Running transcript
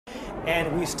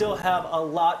and we still have a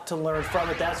lot to learn from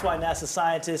it. That's why NASA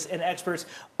scientists and experts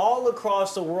all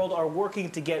across the world are working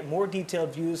to get more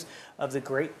detailed views of the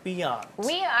great beyond.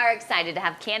 We are excited to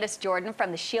have Candice Jordan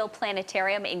from the Schiele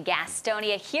Planetarium in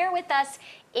Gastonia here with us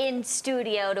in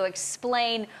studio to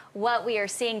explain what we are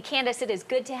seeing. Candice, it is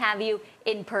good to have you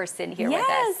in person here with us.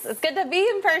 Yes, it's good to be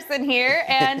in person here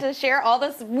and to share all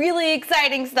this really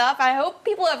exciting stuff. I hope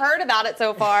people have heard about it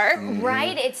so far.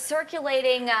 Right, it's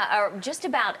circulating just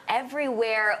about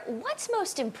everywhere. What's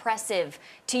most impressive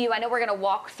to you? I know we're going to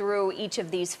walk through each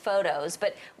of these photos,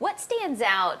 but what stands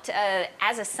out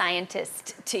as a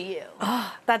scientist to you?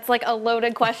 Oh, that's like a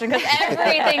loaded question because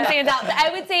everything stands out.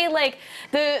 I would say like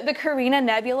the Carina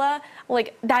Nebula,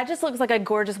 like that just looks like a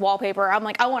gorgeous wallpaper. I'm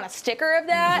like, I want a sticker of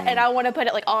that and I want to put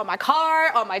it like on my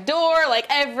car, on my door, like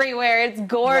everywhere. It's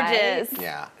gorgeous. Right?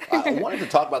 Yeah. I wanted to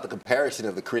talk about the comparison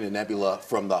of the Carina Nebula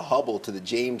from the Hubble to the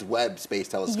James Webb Space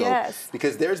Telescope. Yes.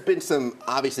 Because there's been some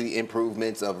obviously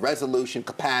improvements of resolution,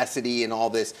 capacity, and all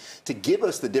this to give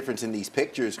us the difference in these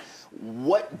pictures.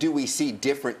 What do we see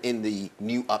different in the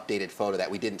new updated photo that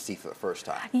we didn't see for the first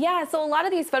time? Yeah, so a lot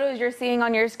of these photos you're seeing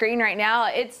on your screen right now,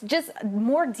 it's just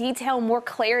more detail, more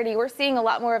clarity. We're seeing a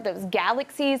lot more of those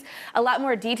galaxies, a lot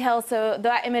more detail. So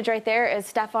that image right there is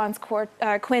Stephan's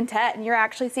quintet, and you're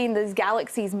actually seeing those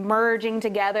galaxies merging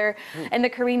together. In the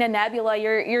Carina Nebula,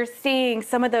 you're seeing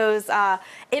some of those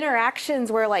interactions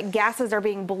where like gases are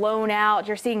being blown out.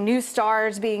 You're seeing new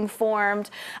stars being formed.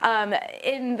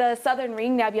 In the Southern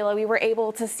Ring Nebula, we were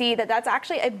able to see that that's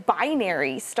actually a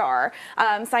binary star.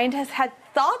 Scientists had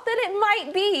thought that it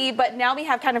might be, but now we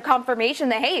have kind of confirmation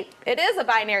that, hey, it is a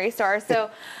binary star.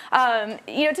 So,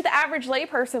 you know, to the average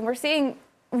layperson, we're seeing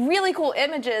really cool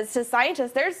images. To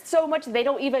scientists, there's so much they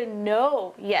don't even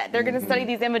know yet. They're going to study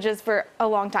these images for a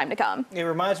long time to come. It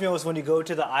reminds me almost when you go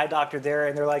to the eye doctor there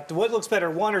and they're like, what looks better,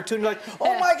 1 or 2? And you're like,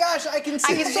 oh my gosh, I can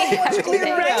see so much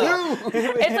clearer now.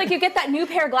 It's like you get that new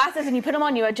pair of glasses and you put them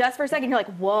on, you adjust for a second, you're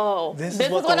like, whoa, this is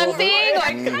what I'm seeing.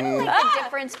 Like, kind of like the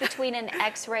difference between an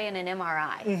X-ray and an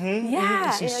MRI. Yeah.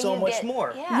 You see so much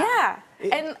more. Yeah.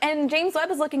 And James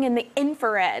Webb is looking in the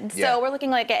infrared, so we're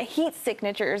looking like at heat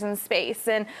signatures in space,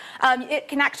 and it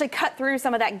can actually cut through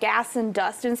some of that gas and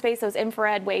dust in space, those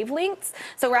infrared wavelengths.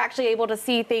 So we're actually able to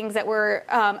see things that were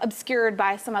obscured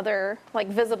by some other like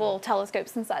visible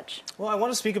telescopes and such. Well, I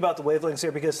want to speak about the wavelengths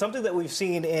here because something that we've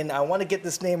seen in, I want to get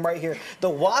this name right here, the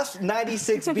WASP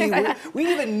 96b. We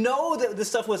didn't even know that this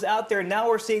stuff was out there. Now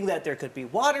we're seeing that there could be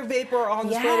water vapor on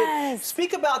this planet.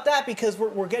 Speak about that because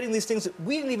we're getting these things that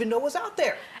we didn't even know was out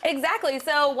there. Exactly.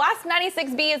 So WASP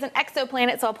 96b is an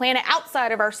exoplanet, so a planet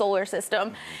outside of our solar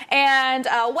system. And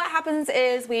what happens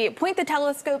is we point the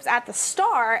telescopes at the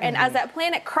star, and as that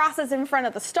planet crosses in front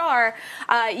of the star,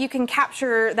 you can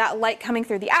capture that light coming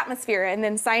through the atmosphere, and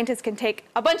then scientists can take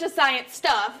a bunch of science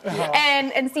stuff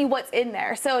and see what's in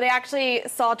there. So they actually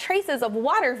saw traces of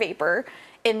water vapor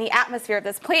in the atmosphere of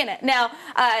this planet. Now,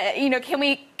 you know, can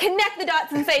we connect the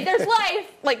dots and say there's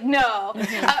life? Like, no.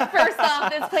 First off,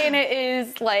 this planet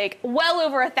is like well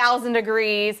over 1,000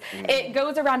 degrees. It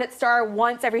goes around its star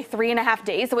once every 3.5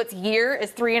 days, so its year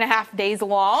is 3.5 days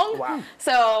long. Wow.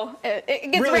 So it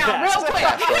gets really around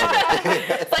fast. real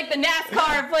quick. It's like the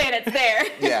NASCAR of planets there.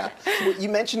 Yeah. Well, you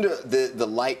mentioned the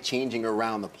light changing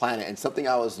around the planet, and something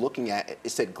I was looking at,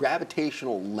 it said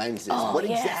gravitational lenses. What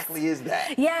exactly is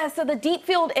that? Yeah, so the deep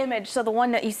field image, so the one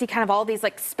that you see kind of all these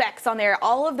like specks on there,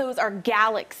 all of those are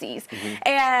galaxies.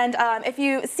 And if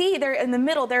you see there in the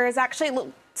middle, there is actually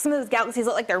some of those galaxies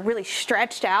look like they're really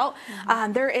stretched out.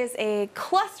 There is a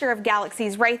cluster of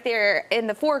galaxies right there in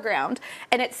the foreground,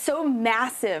 and it's so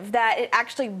massive that it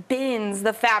actually bends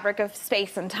the fabric of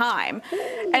space and time.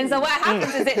 And so what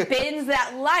happens is it bends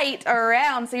that light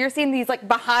around, so you're seeing these like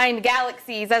behind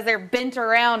galaxies as they're bent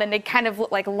around, and they kind of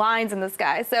look like lines in the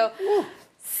sky. So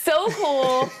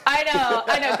cool. I know.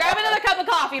 Grab another cup of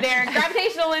coffee there.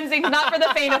 Gravitational lensing is not for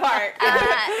the faint of heart.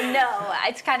 No,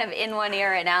 it's kind of in one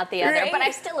ear and out the other, but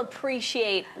I still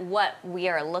appreciate what we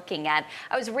are looking at.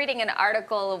 I was reading an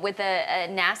article with a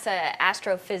NASA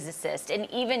astrophysicist, and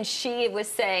even she was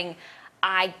saying,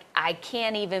 I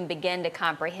can't even begin to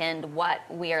comprehend what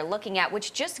we are looking at,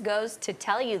 which just goes to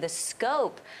tell you the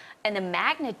scope and the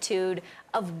magnitude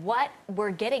of what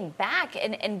we're getting back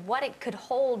and what it could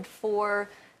hold for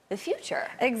the future.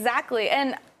 Exactly.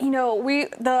 And you know,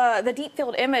 the deep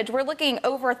field image, we're looking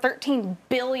over 13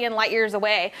 billion light years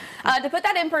away. To put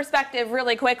that in perspective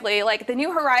really quickly, like the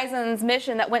New Horizons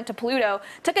mission that went to Pluto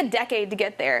took a decade to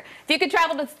get there. If you could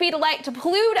travel the speed of light to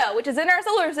Pluto, which is in our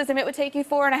solar system, it would take you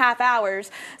 4.5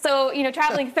 hours. So, you know,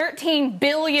 traveling 13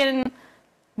 billion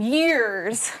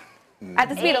years at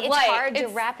the speed of light. It's hard to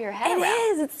wrap your head around. It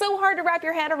is. It's so hard to wrap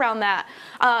your head around that.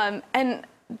 And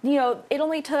you know, it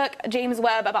only took James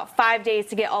Webb about 5 days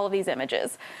to get all of these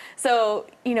images. So,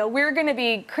 you know, we're going to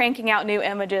be cranking out new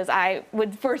images, I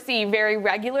would foresee, very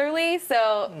regularly.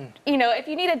 So, you know, if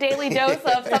you need a daily dose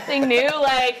of something new,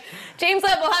 like, James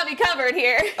Webb will have you covered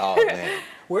here. Oh, man.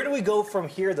 Where do we go from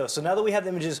here, though? So now that we have the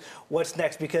images, what's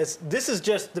next? Because this is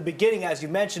just the beginning, as you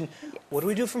mentioned. What do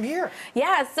we do from here?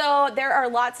 Yeah, so there are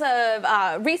lots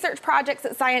of research projects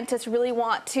that scientists really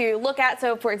want to look at.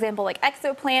 So, for example, like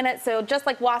exoplanets, so just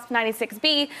like WASP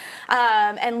 96b,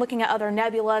 and looking at other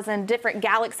nebulas and different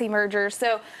galaxy mergers.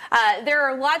 So there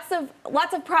are lots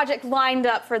of projects lined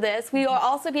up for this. We will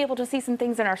also be able to see some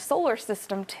things in our solar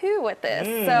system too with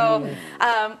this. So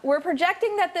we're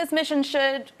projecting that this mission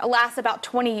should last about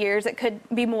 20 years. It could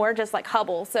be more, just like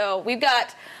Hubble. So we've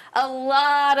got a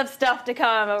lot of stuff to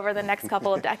come over the next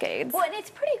couple of decades. Well, and it's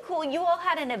pretty cool. You all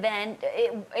had an event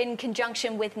in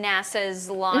conjunction with NASA's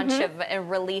launch of a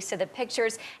release of the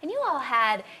pictures, and you all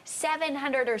had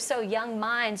 700 or so young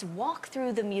minds walk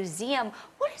through the museum.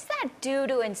 What does that do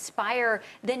to inspire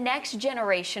the next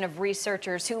generation of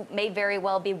researchers who may very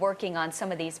well be working on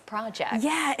some of these projects?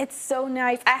 Yeah, it's so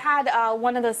nice. I had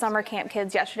one of the summer camp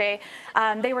kids yesterday.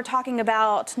 They were talking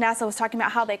about, NASA was talking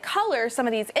about how they color some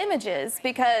of these images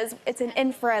because it's an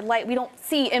infrared light. We don't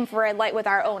see infrared light with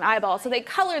our own eyeball. So they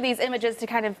color these images to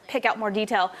kind of pick out more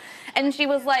detail. And she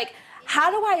was like, how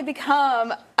do I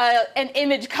become an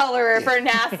image colorer for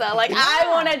NASA? Like, I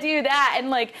want to do that.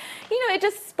 And like, you know, it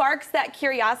just sparks that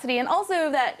curiosity. And also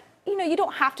that, you know, you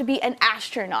don't have to be an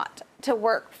astronaut to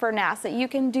work for NASA. You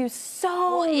can do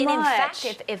so much. And in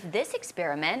fact, if this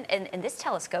experiment and this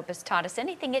telescope has taught us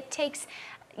anything, it takes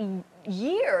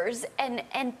years and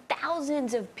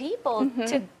thousands of people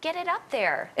to get it up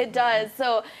there. It does.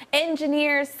 So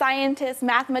engineers, scientists,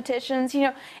 mathematicians, you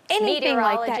know, anything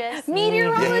like that.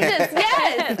 Meteorologists,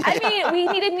 yes. I mean,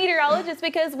 we needed meteorologists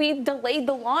because we delayed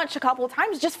the launch a couple of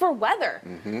times just for weather.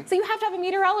 So you have to have a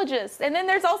meteorologist. And then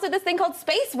there's also this thing called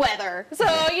space weather. So,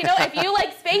 you know, if you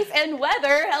like space and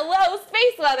weather, hello,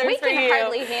 space weather We for you. can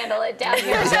hardly handle it down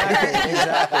here.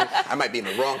 Exactly. I might be in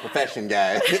the wrong profession,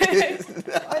 guys.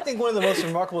 I think one of the most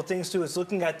remarkable things, too, is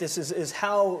looking at this is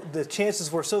how the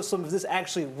chances were so slim of this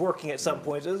actually working at some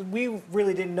point. We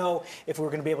really didn't know if we were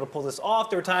going to be able to pull this off.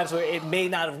 There were times where it may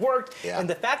not have worked. Yeah. And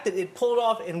the fact that it pulled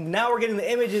off and now we're getting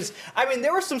the images, I mean,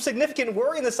 there was some significant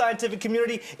worry in the scientific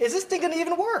community. Is this thing going to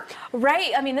even work?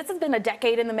 Right. I mean, this has been a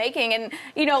decade in the making. And,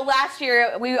 you know, last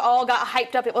year we all got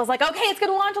hyped up. It was like, okay, it's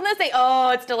going to launch on this day.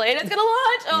 Oh, it's delayed. It's going to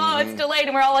launch. Oh, it's delayed.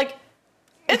 And we're all like,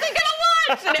 is it going to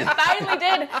launch? And it finally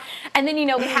did. And then, you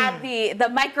know, we had the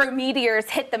micrometeors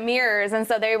hit the mirrors. And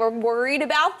so they were worried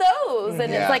about those.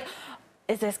 And it's like,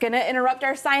 is this going to interrupt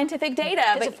our scientific data?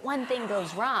 Because if one thing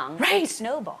goes wrong, it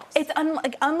snowballs. It's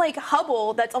unlike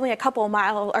Hubble, that's only a couple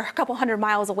miles or a couple hundred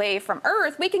miles away from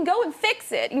Earth. We can go and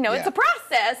fix it. You know, it's a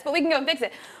process, but we can go and fix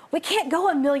it. We can't go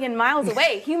a million miles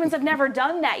away. Humans have never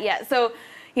done that yet. So,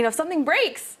 you know, if something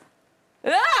breaks, We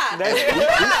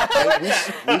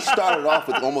started off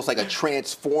with almost like a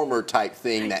transformer type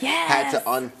thing that had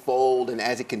to unfold, and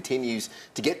as it continues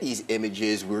to get these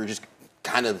images, we're just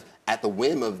kind of at the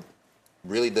whim of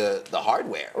really the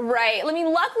hardware. Right. I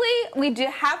mean, luckily, we do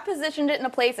have positioned it in a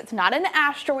place that's not in the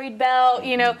asteroid belt.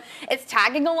 You know, it's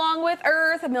tagging along with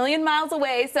Earth a million miles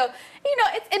away. So, you know,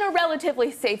 it's in a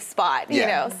relatively safe spot, you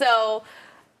know. So,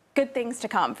 good things to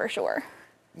come for sure.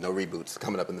 No reboots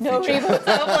coming up in the No future. reboots,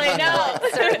 hopefully, no.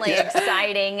 It's certainly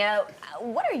exciting.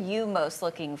 What are you most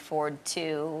looking forward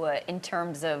to in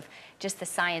terms of just the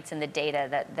science and the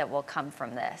data that will come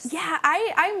from this? Yeah,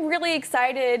 I'm really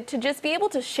excited to just be able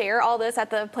to share all this at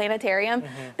the planetarium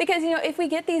because, you know, if we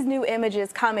get these new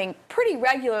images coming pretty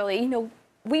regularly, you know,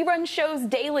 we run shows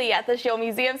daily at the Schiele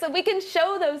Museum, so we can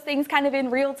show those things kind of in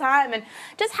real time and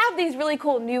just have these really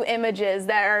cool new images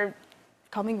that are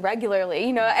coming regularly.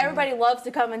 You know, everybody loves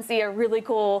to come and see a really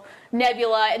cool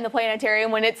nebula in the planetarium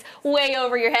when it's way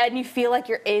over your head and you feel like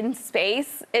you're in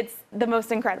space. It's the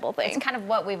most incredible thing. It's kind of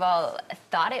what we've all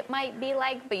thought it might be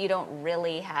like, but you don't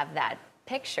really have that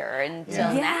picture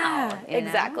until now.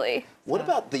 Exactly. What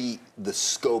about the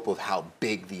scope of how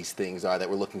big these things are that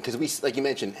we're looking? Because we, like you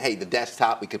mentioned, hey, the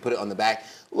desktop, we could put it on the back.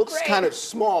 Looks kind of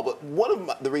small, but one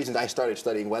of the reasons I started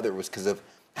studying weather was because of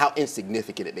how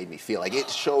insignificant it made me feel. Like, it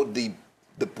showed the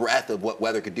breadth of what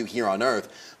weather could do here on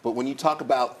Earth. But when you talk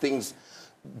about things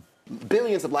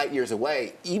billions of light years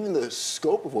away, even the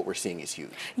scope of what we're seeing is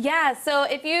huge. Yeah, so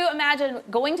if you imagine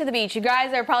going to the beach, you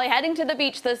guys are probably heading to the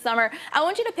beach this summer, I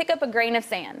want you to pick up a grain of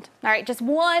sand, all right, just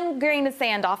one grain of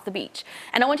sand off the beach,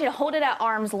 and I want you to hold it at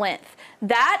arm's length.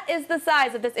 That is the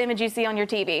size of this image you see on your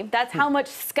TV. That's how much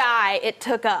sky it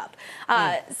took up.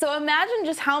 So imagine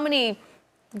just how many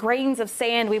grains of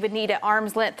sand we would need at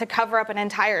arm's length to cover up an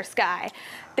entire sky.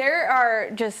 There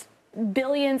are just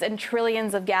billions and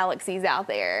trillions of galaxies out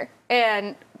there,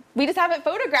 and we just haven't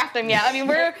photographed them yet. I mean,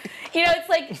 we're, you know, it's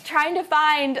like trying to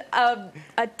find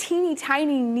a teeny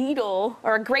tiny needle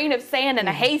or a grain of sand in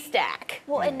a haystack.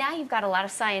 Well, and now you've got a lot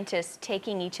of scientists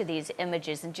taking each of these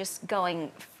images and just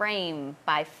going frame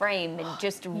by frame and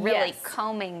just really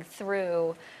combing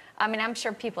through. I mean, I'm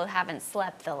sure people haven't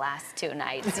slept the last 2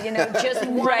 nights, you know, just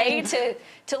wanting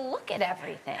to look at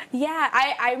everything.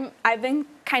 Yeah, I've been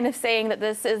kind of saying that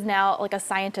this is now like a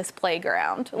scientist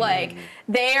playground. Like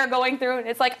they are going through and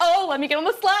it's like, oh, let me get on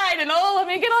the slide, and oh, let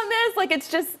me get on this. Like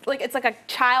it's just like, it's like a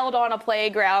child on a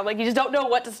playground. Like you just don't know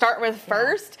what to start with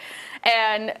first.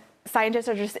 And scientists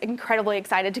are just incredibly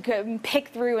excited to go pick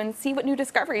through and see what new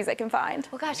discoveries they can find.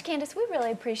 Well, gosh, Candice, we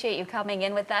really appreciate you coming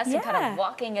in with us and kind of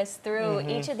walking us through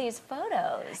each of these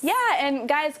photos. Yeah, and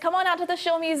guys, come on out to the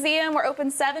Schiele Museum. We're open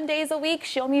 7 days a week.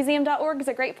 SchieleMuseum.org is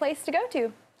a great place to go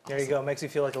to. There you go. Makes you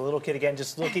feel like a little kid again,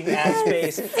 just looking at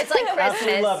space. It's like Christmas.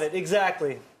 Absolutely love it.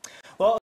 Exactly.